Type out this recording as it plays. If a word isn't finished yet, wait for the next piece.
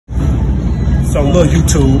So look,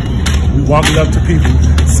 YouTube, we walking up to people.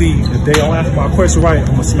 See, if they don't answer my question right, I'm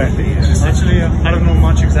gonna smack their ass. Actually, I don't know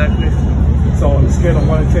much exactly. So on the scale of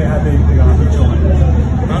 1 to 10, how bad you think I'll beat your ass?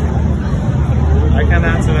 Huh? I can't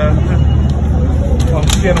answer that. On the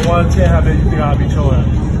scale of 1 to 10, how bad you think I'll beat your ass?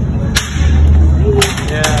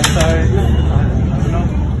 Yeah, sorry. I don't know.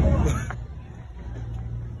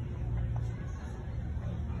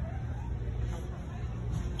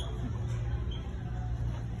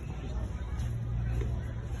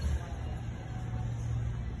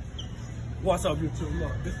 What's up, YouTube?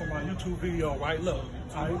 Look, this for my YouTube video, right? Look.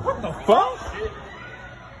 What the fuck?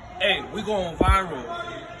 Hey, we going viral.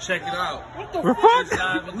 Check it out. What the fuck?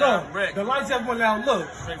 Look, the lights just went down. Look,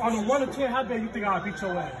 on the 1 to 10, how bad you think I'll beat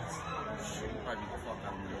your ass? Shit, you probably beat the fuck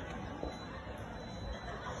out of me.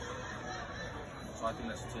 So I think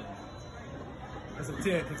that's a 10. That's a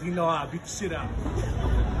 10, because he know I'll beat the shit out.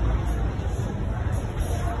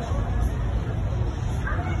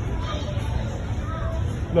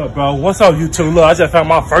 Look, bro, what's up, YouTube? Look, I just found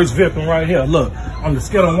my first victim right here. Look, on the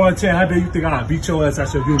scale of 1 to 10, how bad you think I'll beat your ass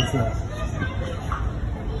at your uniform?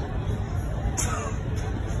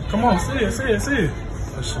 Come on, say it.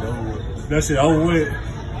 That shit over with. That shit over with.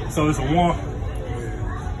 So it's a 1.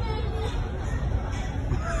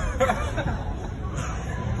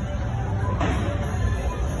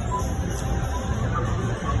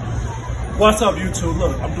 What's up, YouTube?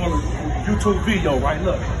 Look, I'm doing a YouTube video, right?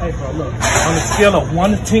 Look, hey, bro, look. On the scale of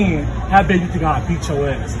 1 to 10, how bad you think I'll beat your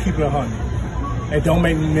ass? Keep it 100. And don't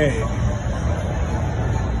make me mad.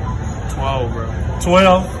 12, bro.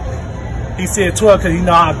 12? He said 12 because he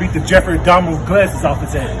know I beat the Jeffrey Dahmer glasses off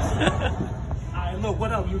his ass. Alright, look,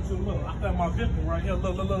 what up, YouTube? Look, I found my victim right here.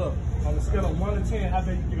 Look. On the scale of 1 to 10, how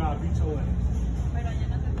bad you think I'll beat your ass?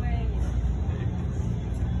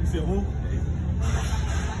 You said who?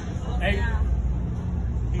 8?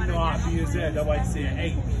 He know I beat his ass. That's why he said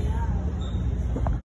 8.